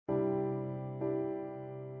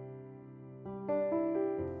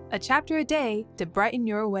A chapter a day to brighten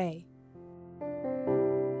your way.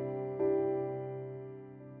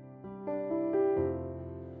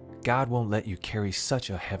 God won't let you carry such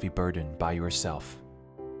a heavy burden by yourself.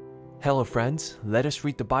 Hello friends, let us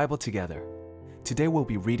read the Bible together. Today we'll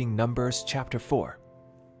be reading Numbers chapter 4.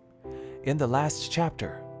 In the last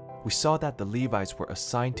chapter, we saw that the Levites were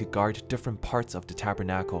assigned to guard different parts of the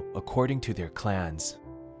tabernacle according to their clans.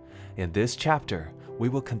 In this chapter, we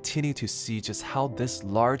will continue to see just how this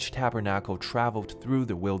large tabernacle traveled through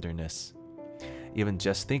the wilderness. Even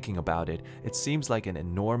just thinking about it, it seems like an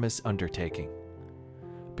enormous undertaking.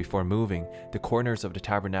 Before moving, the corners of the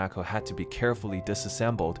tabernacle had to be carefully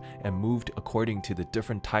disassembled and moved according to the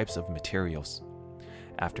different types of materials.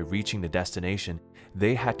 After reaching the destination,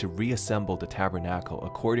 they had to reassemble the tabernacle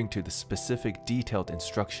according to the specific detailed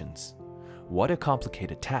instructions. What a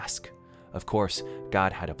complicated task! Of course,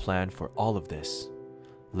 God had a plan for all of this.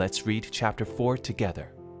 Let's read chapter 4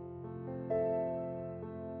 together.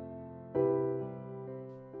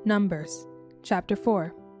 Numbers chapter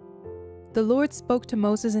 4. The Lord spoke to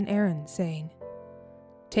Moses and Aaron, saying,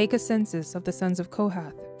 "Take a census of the sons of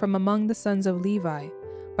Kohath from among the sons of Levi,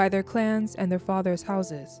 by their clans and their fathers'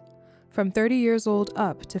 houses, from 30 years old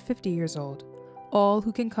up to 50 years old, all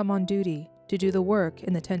who can come on duty to do the work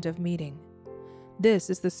in the tent of meeting. This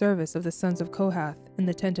is the service of the sons of Kohath in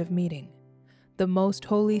the tent of meeting, the most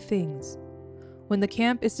holy things. When the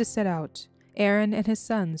camp is to set out, Aaron and his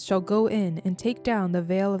sons shall go in and take down the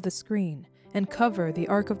veil of the screen and cover the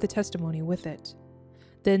ark of the testimony with it.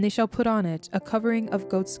 Then they shall put on it a covering of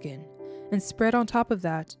goatskin, and spread on top of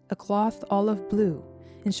that a cloth olive blue,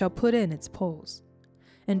 and shall put in its poles.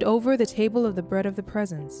 And over the table of the bread of the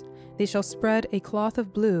presence they shall spread a cloth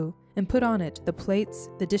of blue, and put on it the plates,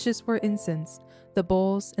 the dishes for incense, the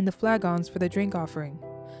bowls, and the flagons for the drink offering.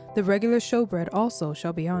 The regular showbread also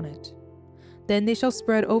shall be on it. Then they shall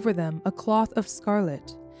spread over them a cloth of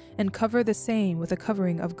scarlet, and cover the same with a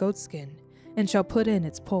covering of goatskin, and shall put in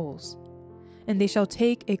its poles. And they shall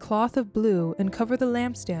take a cloth of blue, and cover the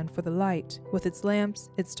lampstand for the light, with its lamps,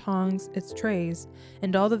 its tongs, its trays,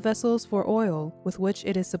 and all the vessels for oil with which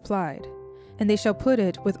it is supplied. And they shall put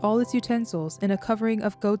it with all its utensils in a covering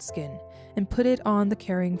of goatskin, and put it on the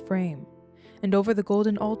carrying frame. And over the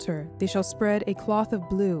golden altar they shall spread a cloth of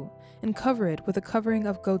blue, and cover it with a covering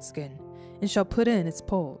of goatskin, and shall put in its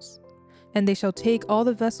poles. And they shall take all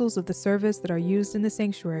the vessels of the service that are used in the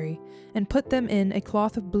sanctuary, and put them in a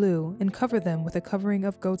cloth of blue, and cover them with a covering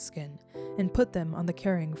of goatskin, and put them on the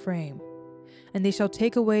carrying frame. And they shall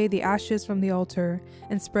take away the ashes from the altar,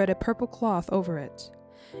 and spread a purple cloth over it.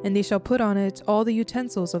 And they shall put on it all the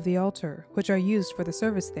utensils of the altar, which are used for the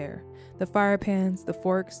service there, the fire pans, the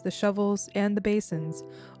forks, the shovels, and the basins,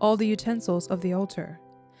 all the utensils of the altar.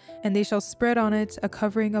 And they shall spread on it a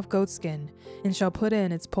covering of goatskin, and shall put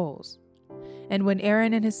in its poles. And when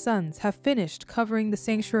Aaron and his sons have finished covering the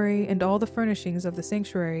sanctuary and all the furnishings of the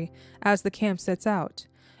sanctuary, as the camp sets out,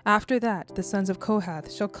 after that the sons of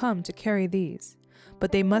Kohath shall come to carry these.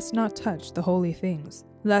 But they must not touch the holy things,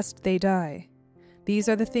 lest they die. These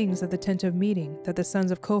are the things of the tent of meeting that the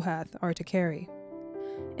sons of Kohath are to carry.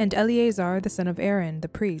 And Eleazar the son of Aaron, the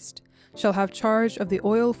priest, shall have charge of the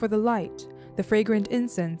oil for the light, the fragrant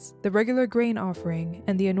incense, the regular grain offering,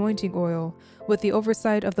 and the anointing oil, with the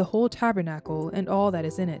oversight of the whole tabernacle and all that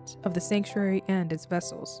is in it, of the sanctuary and its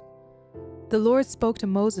vessels. The Lord spoke to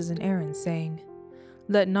Moses and Aaron, saying,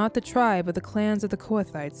 "Let not the tribe of the clans of the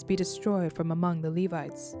Kohathites be destroyed from among the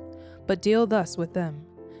Levites, but deal thus with them,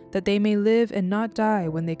 that they may live and not die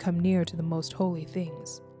when they come near to the most holy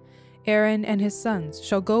things. Aaron and his sons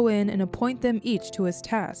shall go in and appoint them each to his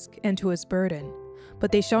task and to his burden,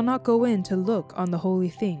 but they shall not go in to look on the holy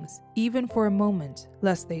things, even for a moment,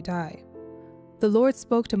 lest they die." The Lord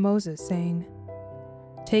spoke to Moses, saying,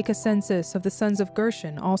 "Take a census of the sons of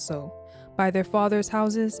Gershon also, by their fathers'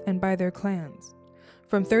 houses and by their clans.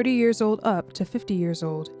 From 30 years old up to 50 years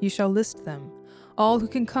old you shall list them, all who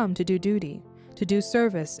can come to do duty, to do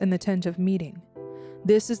service in the tent of meeting.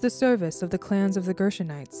 This is the service of the clans of the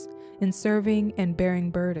Gershonites, in serving and bearing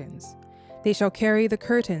burdens. They shall carry the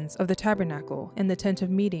curtains of the tabernacle and the tent of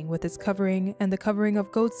meeting with its covering, and the covering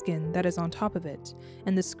of goatskin that is on top of it,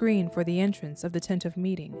 and the screen for the entrance of the tent of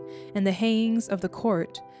meeting, and the hangings of the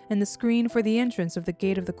court, and the screen for the entrance of the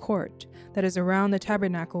gate of the court that is around the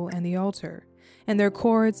tabernacle and the altar, and their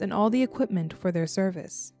cords and all the equipment for their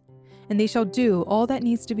service. And they shall do all that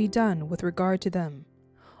needs to be done with regard to them.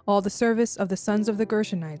 All the service of the sons of the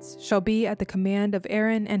Gershonites shall be at the command of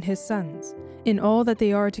Aaron and his sons, in all that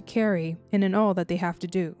they are to carry and in all that they have to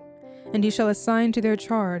do. And you shall assign to their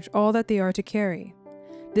charge all that they are to carry.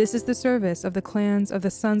 This is the service of the clans of the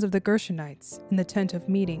sons of the Gershonites in the tent of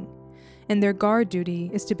meeting, and their guard duty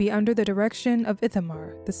is to be under the direction of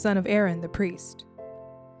Ithamar, the son of Aaron the priest.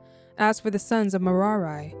 As for the sons of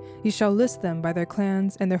Merari, you shall list them by their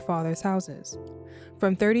clans and their fathers' houses.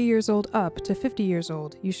 From 30 years old up to 50 years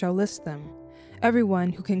old you shall list them,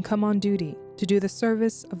 everyone who can come on duty to do the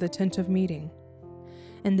service of the tent of meeting.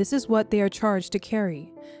 And this is what they are charged to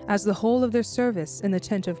carry, as the whole of their service in the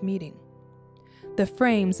tent of meeting: the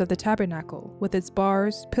frames of the tabernacle with its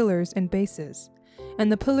bars, pillars, and bases,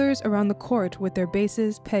 and the pillars around the court with their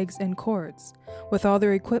bases, pegs, and cords, with all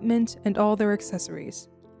their equipment and all their accessories.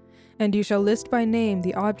 And you shall list by name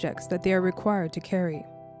the objects that they are required to carry.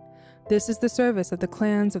 This is the service of the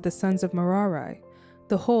clans of the sons of Merari,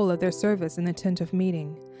 the whole of their service in the tent of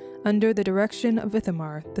meeting, under the direction of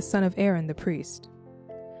Ithamar, the son of Aaron the priest.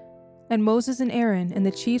 And Moses and Aaron and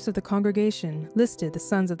the chiefs of the congregation listed the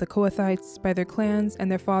sons of the Kohathites by their clans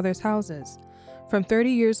and their fathers' houses, from 30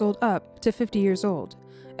 years old up to 50 years old,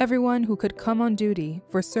 everyone who could come on duty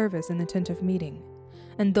for service in the tent of meeting.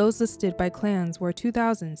 And those listed by clans were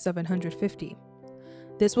 2,750.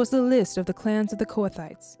 This was the list of the clans of the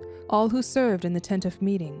Kohathites, all who served in the tent of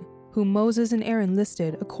meeting, whom Moses and Aaron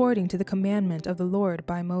listed according to the commandment of the Lord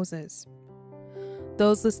by Moses.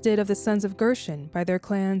 Those listed of the sons of Gershon by their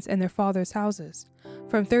clans and their fathers' houses,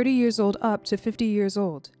 from 30 years old up to 50 years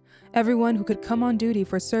old, everyone who could come on duty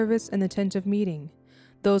for service in the tent of meeting.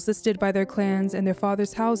 Those listed by their clans and their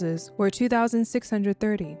fathers' houses were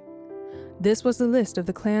 2,630. This was the list of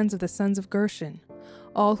the clans of the sons of Gershon,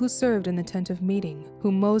 all who served in the tent of meeting,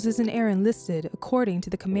 whom Moses and Aaron listed according to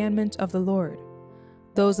the commandment of the Lord.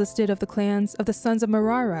 Those listed of the clans of the sons of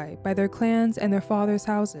Merari by their clans and their fathers'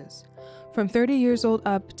 houses, from 30 years old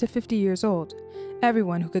up to 50 years old,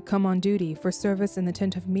 everyone who could come on duty for service in the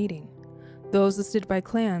tent of meeting. Those listed by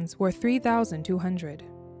clans were 3,200.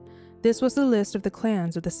 This was the list of the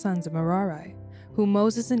clans of the sons of Merari, whom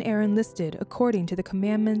Moses and Aaron listed according to the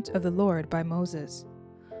commandment of the Lord by Moses.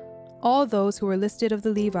 All those who were listed of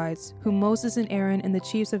the Levites, whom Moses and Aaron and the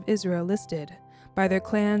chiefs of Israel listed, by their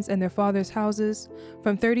clans and their fathers' houses,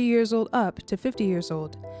 from 30 years old up to 50 years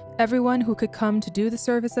old, everyone who could come to do the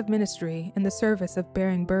service of ministry and the service of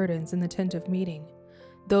bearing burdens in the tent of meeting.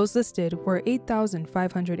 Those listed were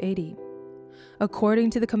 8,580. According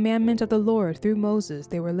to the commandment of the Lord through Moses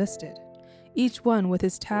they were listed, each one with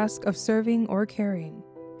his task of serving or carrying.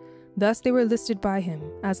 Thus they were listed by him,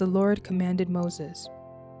 as the Lord commanded Moses.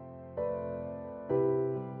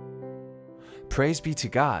 Praise be to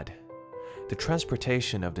God! The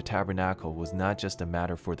transportation of the tabernacle was not just a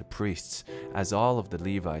matter for the priests, as all of the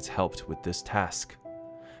Levites helped with this task.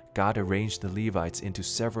 God arranged the Levites into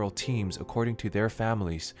several teams according to their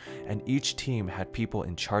families, and each team had people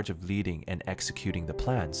in charge of leading and executing the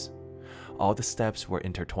plans. All the steps were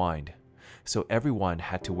intertwined, so everyone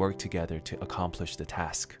had to work together to accomplish the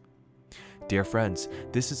task. Dear friends,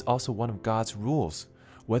 this is also one of God's rules.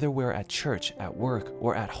 Whether we're at church, at work,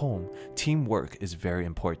 or at home, teamwork is very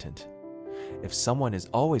important. If someone is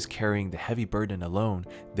always carrying the heavy burden alone,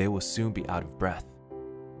 they will soon be out of breath.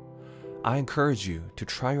 I encourage you to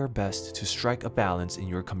try your best to strike a balance in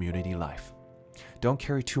your community life. Don't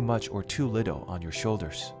carry too much or too little on your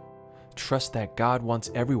shoulders. Trust that God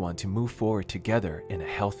wants everyone to move forward together in a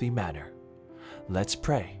healthy manner. Let's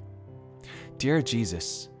pray. Dear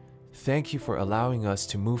Jesus, thank you for allowing us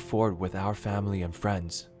to move forward with our family and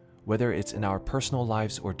friends, whether it's in our personal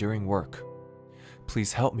lives or during work.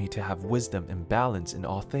 Please help me to have wisdom and balance in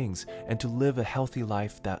all things and to live a healthy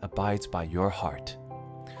life that abides by your heart.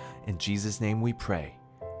 In Jesus' name we pray.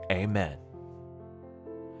 Amen.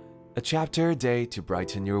 A chapter a day to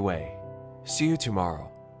brighten your way. See you tomorrow.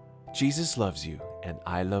 Jesus loves you, and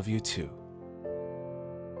I love you too.